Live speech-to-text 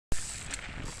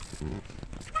Oh,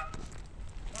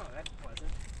 that's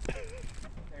pleasant.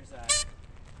 There's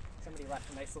somebody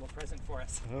left a nice little present for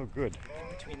us. Oh, good.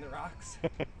 Between the rocks.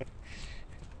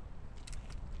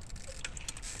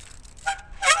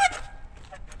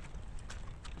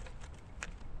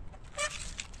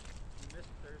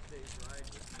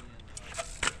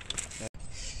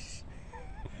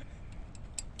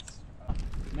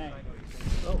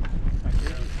 Oh,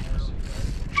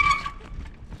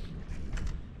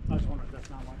 I was wondering if that's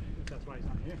not why, if that's why he's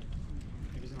not here.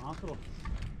 Maybe he's in the hospital.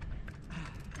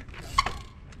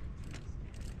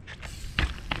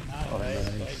 Oh,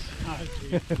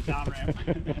 nice. Down ramp.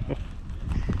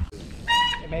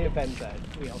 It may have been the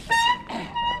wheel shifting.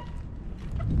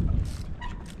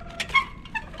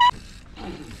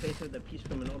 Basically the piece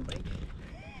from an old bike.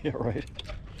 Yeah, right.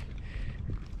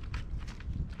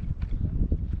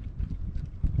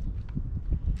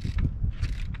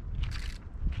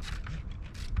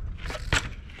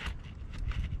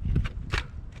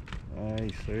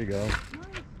 Nice, there you go. Nice.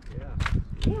 Yeah.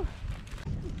 Woo.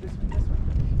 This one.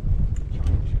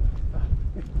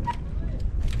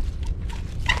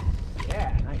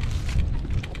 Yeah, nice.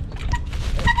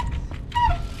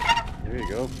 There you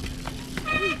go.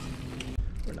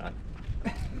 We're not.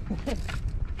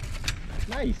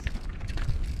 Nice.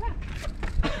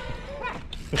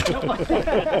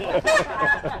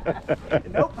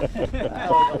 Nope. That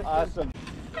was awesome.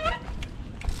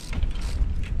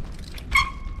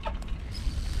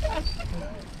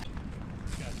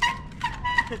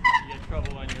 You get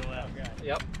trouble on your left.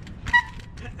 Yep.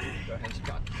 Go ahead,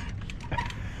 Scott.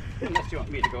 Unless you want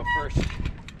me to go first.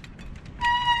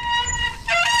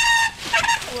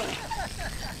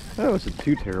 That wasn't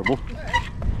too terrible.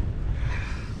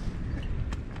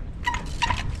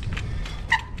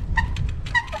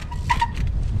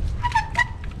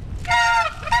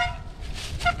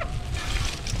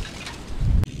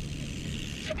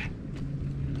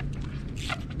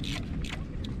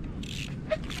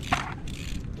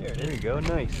 There you go,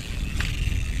 nice.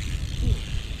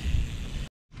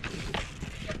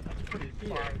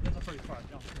 That's a pretty far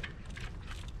jump.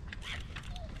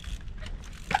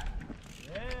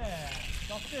 Yeah,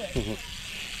 that's it.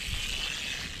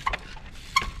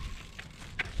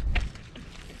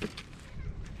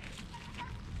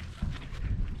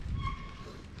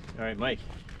 All right, Mike.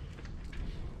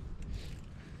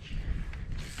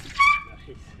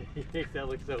 Nice. He makes that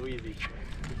look so easy.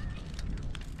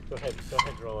 Go ahead,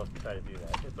 roll up and try to do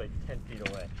that. It's like 10 feet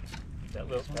away. That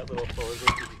little forward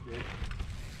look is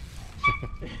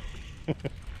good.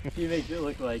 He makes it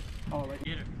look like, Oh, right.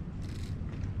 Get her.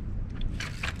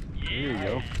 There you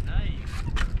go. Nice.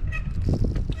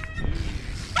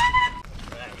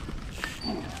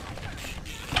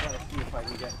 Gotta see if I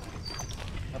can get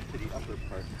up to the upper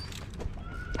part.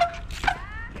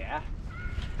 Yeah.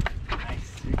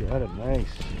 Nice. You got it,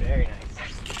 nice. Very nice.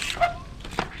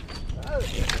 Oh,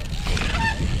 yeah.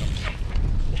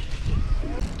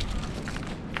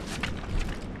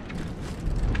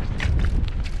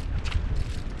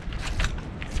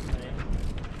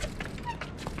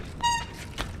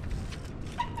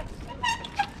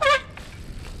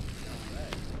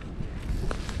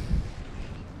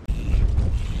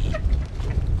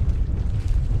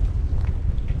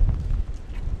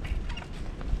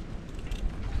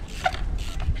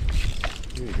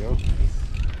 There you go.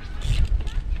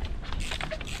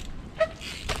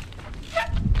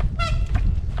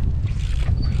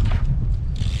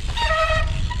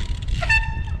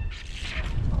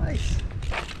 Nice.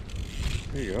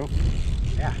 There you go.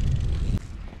 Yeah.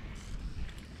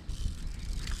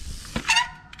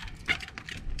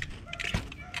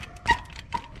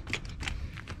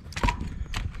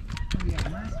 Oh yeah,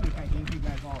 last week I gave you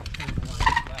guys all a straight line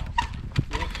as well.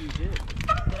 Yes, you did.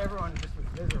 But everyone just was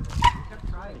miserable. We kept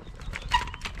trying.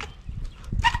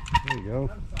 There you go.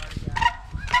 I'm sorry, guys.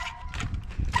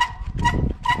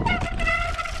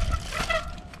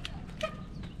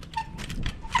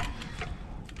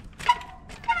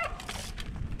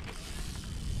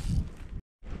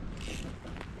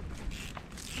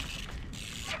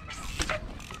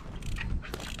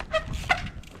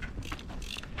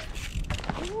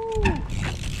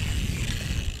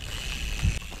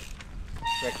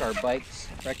 Wrecked our bikes,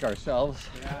 wrecked ourselves.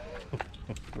 Yeah.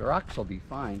 The rocks will be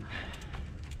fine.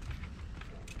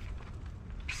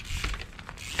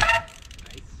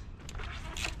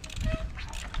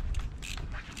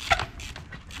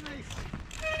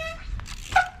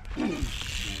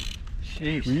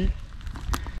 Jeez. Sweet.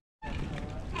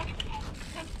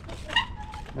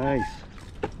 Nice.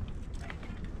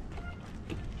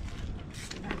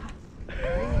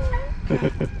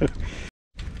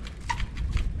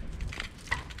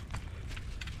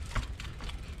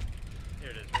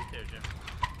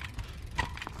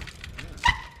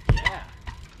 Yeah.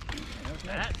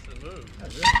 That's the move.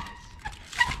 That's really nice.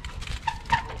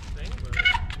 Thing, but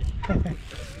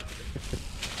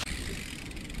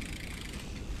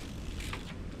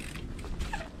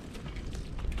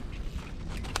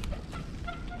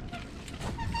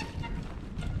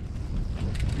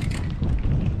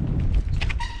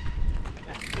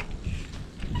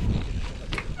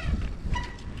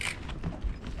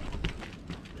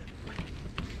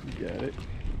You got it.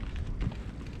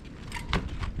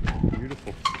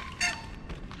 Beautiful.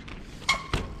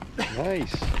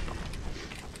 Nice.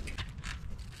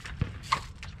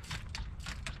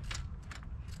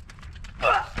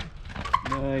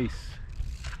 Nice.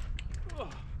 Oh,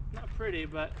 not pretty,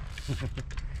 but.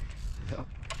 Yep.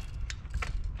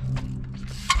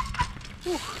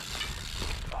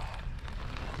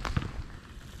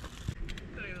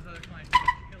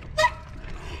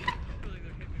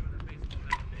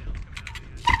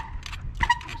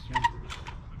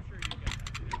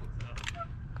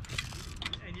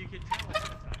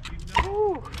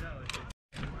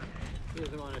 he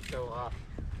doesn't want to show off.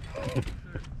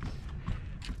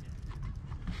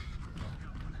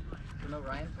 No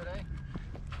Ryan today?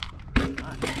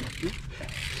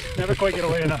 Never quite get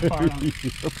away enough far enough.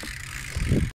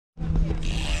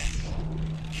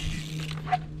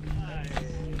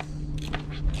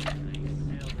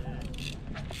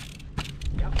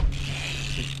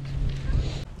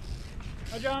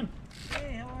 Hi, John.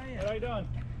 Hey, how are you? How are you doing?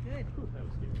 Good. That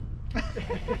was scary.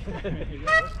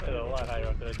 That's a lot higher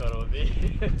up than I thought it would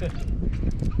be.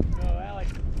 Oh, Alex.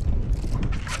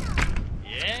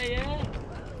 Yeah, yeah.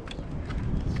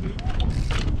 Sweet.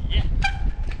 Yeah.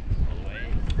 Away.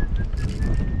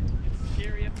 It's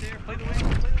scary up there. Play the wing.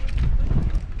 Play the wing.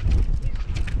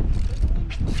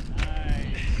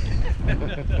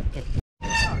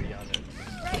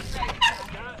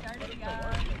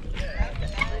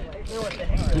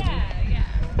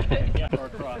 Yeah, or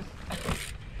across.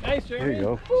 Nice, Jeremy. There you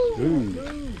go. Smooth.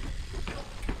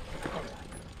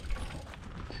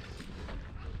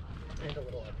 And a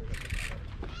little ugly.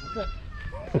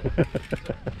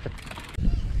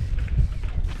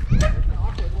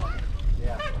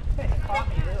 Yeah. Caught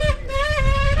me really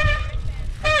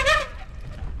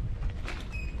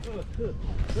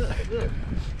weird.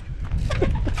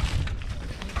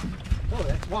 Oh,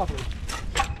 that's wobbly.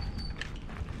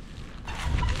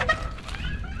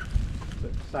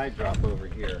 Side drop over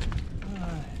here.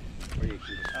 Where you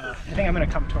can I think I'm going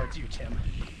to come towards you, Tim.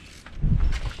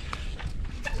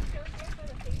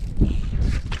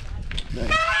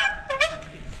 Nice.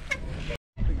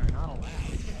 We are not allowed. I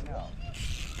know.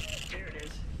 There it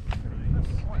is.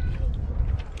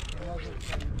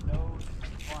 No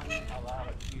fun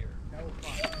allowed here. No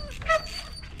fun.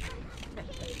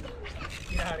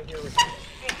 Get out of here with you.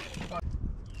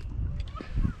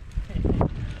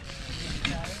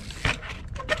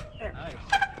 Nice.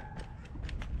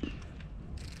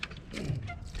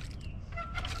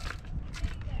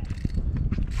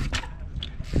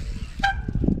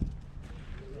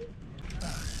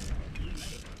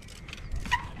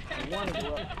 I wanted to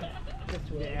look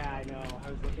this way. Yeah, I know. I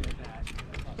was looking at that.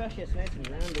 Especially it's nice and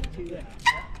rounded too. Yeah.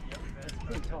 It's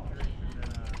pretty tall.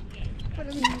 But I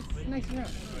mean, it's nice and round.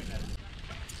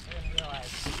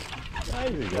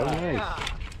 There you go.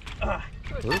 Nice.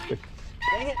 Perfect.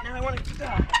 Dang it, now I want to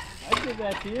stop. I did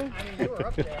that to you. I mean, you were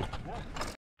up there.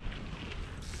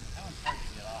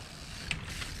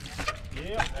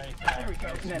 Yeah. There we go.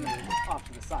 And then off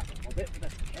to the side a little bit, but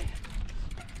that's okay.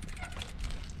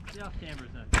 The off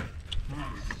camera's not good.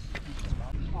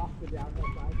 Off the downhill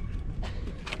side.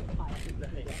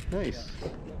 Nice.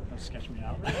 Don't sketch me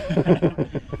out. I'm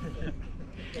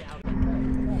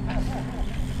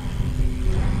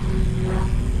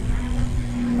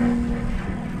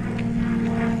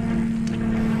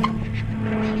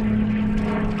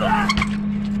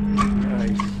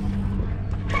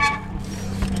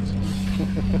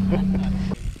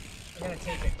going to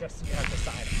take it just so you have the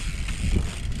side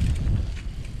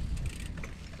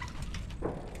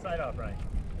off. Side off, right?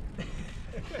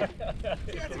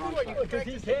 Because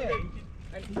he can.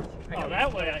 Oh,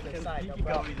 that way I can. He can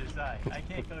go either side. I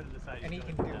can't go to the side. And he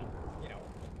can do, you know,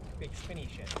 big spinny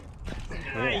shit.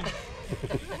 Nice.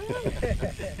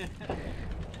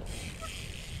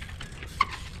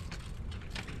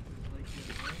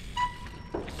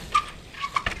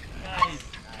 Nice.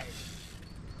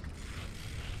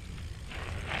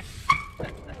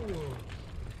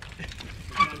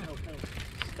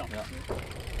 Yeah.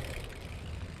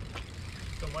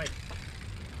 So Mike,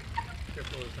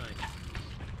 careful of the sign.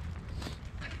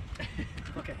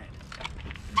 Look ahead.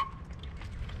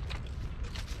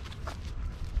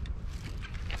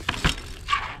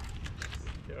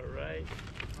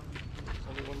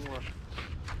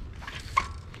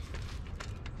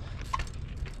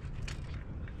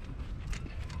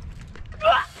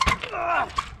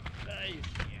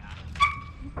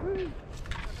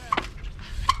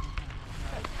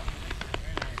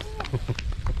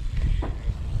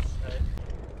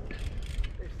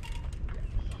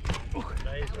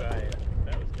 Nice ride.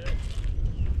 That was good.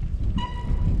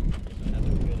 That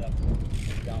was good up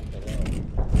and down below.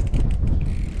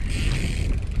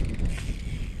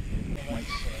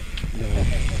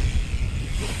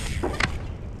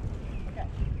 Okay.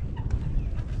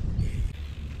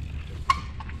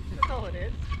 That's all it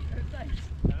is. It's nice.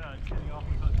 I don't know, it's getting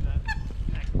awfully close to that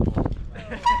next pole.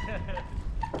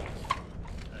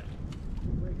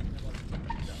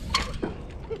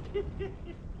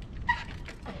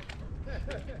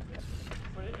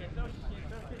 But it don't,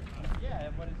 yeah,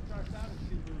 when it starts out, it's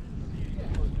super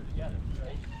closer together,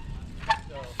 right?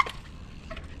 So.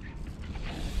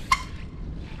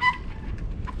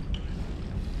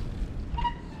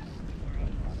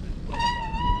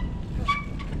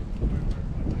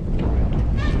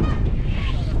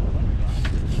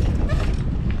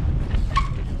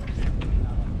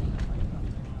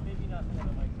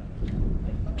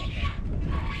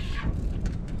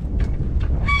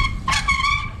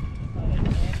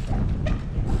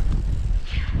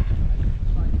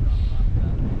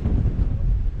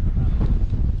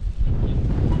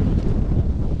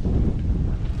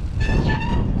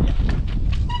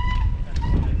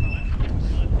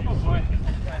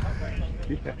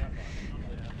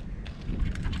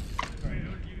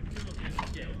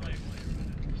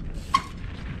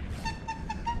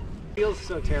 Feels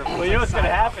so terrible. Well, you know what's going to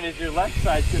happen is your left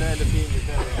side's going to end up being your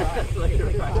better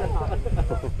side.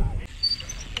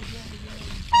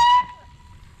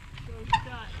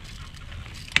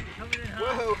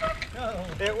 Whoa!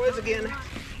 There it was again.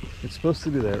 It's supposed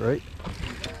to do that, right?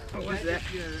 What was that?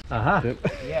 Aha.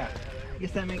 Yeah. I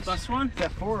guess that makes plus one. Is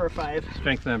that 4 or 5?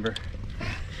 Strength member.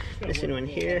 Missing one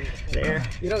here, there.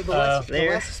 You know, the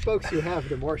less spokes you have,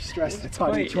 the more stress it's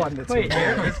on each one. That's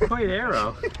It's quite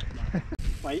arrow.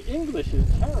 My English is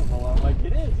terrible. I'm like,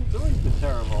 it is. It's always been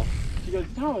terrible. She goes,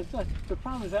 no, it's not. The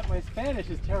problem is that my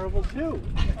Spanish is terrible too.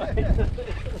 She's like,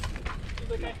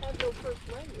 I have no first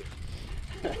language.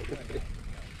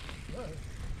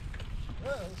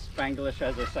 Spanglish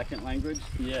as a second language.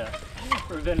 Yeah.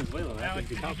 For Venezuelan, that would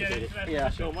be complicated. Yeah.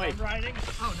 So Mike. riding.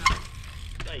 Oh, no.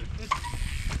 Nice.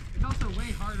 It's also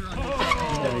way harder on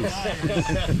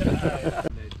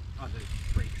on the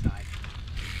brake side.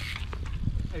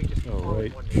 I think just All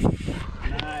right. one day.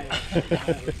 Nice.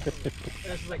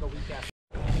 This is like a week after.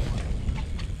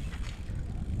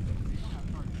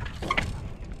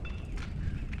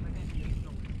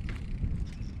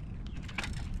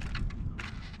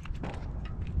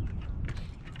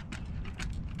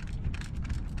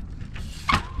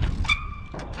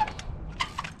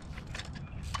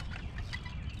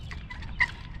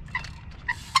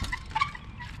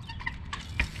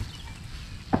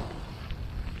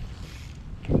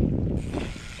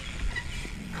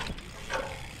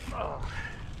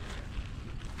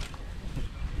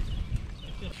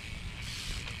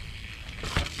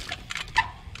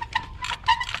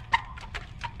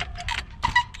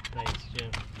 Nice,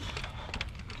 Jim.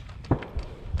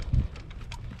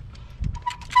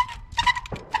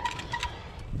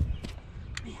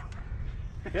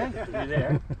 Good. You're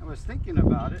there. I was thinking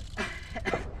about it. Nice.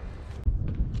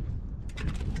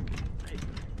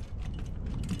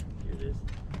 Here it is.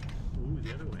 Ooh,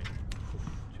 the other way.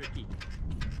 Tricky.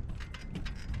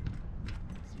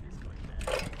 See this going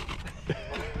back.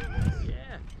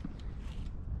 Yeah.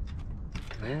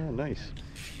 Oh, nice.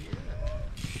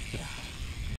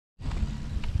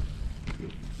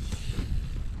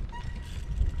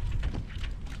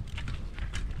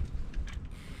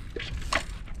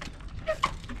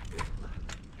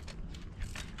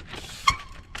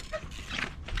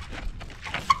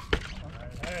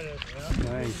 There it is.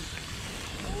 Yeah. Nice.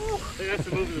 I think that's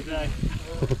the move of the day.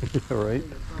 All right.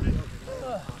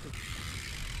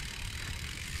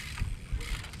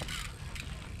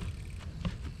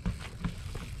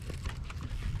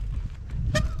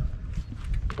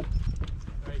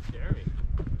 Right, Jeremy.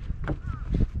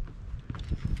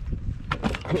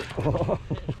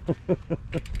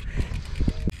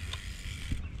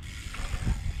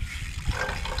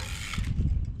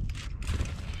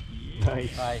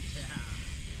 Nice. Nice.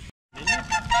 Did you?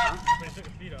 Huh? But he took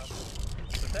his feet off.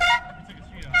 What's that? He took his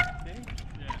feet off. Did he?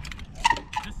 Yeah.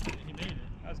 He made it.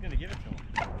 I was going to give it to him.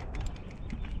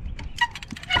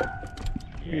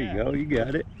 There you go. You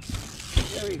got it.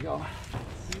 There we go.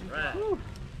 Right. The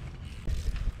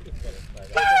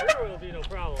rear wheel will be no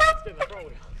problem. Let's get in the front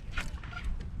wheel.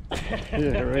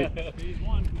 Yeah, right. He's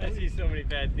one. I see so many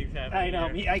bad things happening. I know.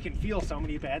 here. I can feel so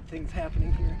many bad things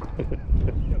happening here.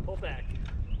 Yeah, pull back.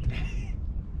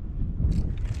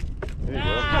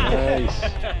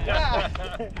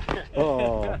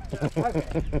 Oh.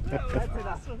 Okay. That's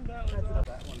enough. That's enough.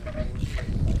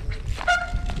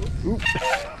 Oop.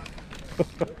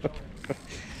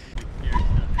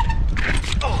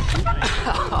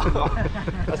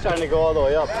 I was trying to go all the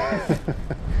way up.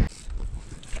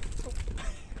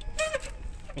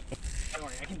 Don't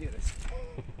worry, I can do this.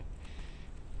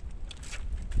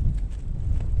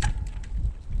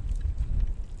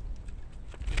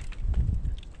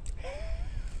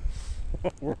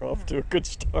 We're off to a good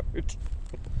start. I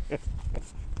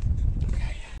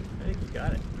think you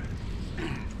got it.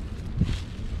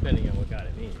 Depending on what got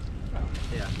it means.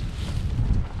 Yeah.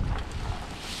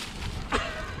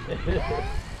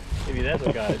 Maybe that's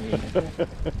what got it means.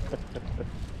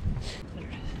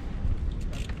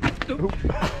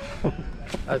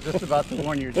 I was just about to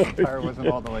warn you, the tire wasn't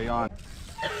all the way on.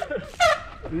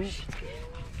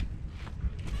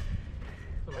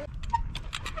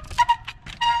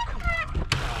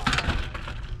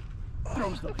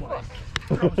 Throws the plug.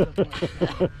 Throws the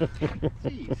plug.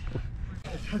 Jeez.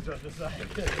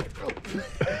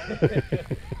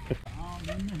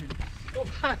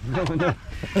 No, no.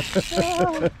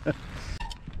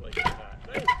 Like,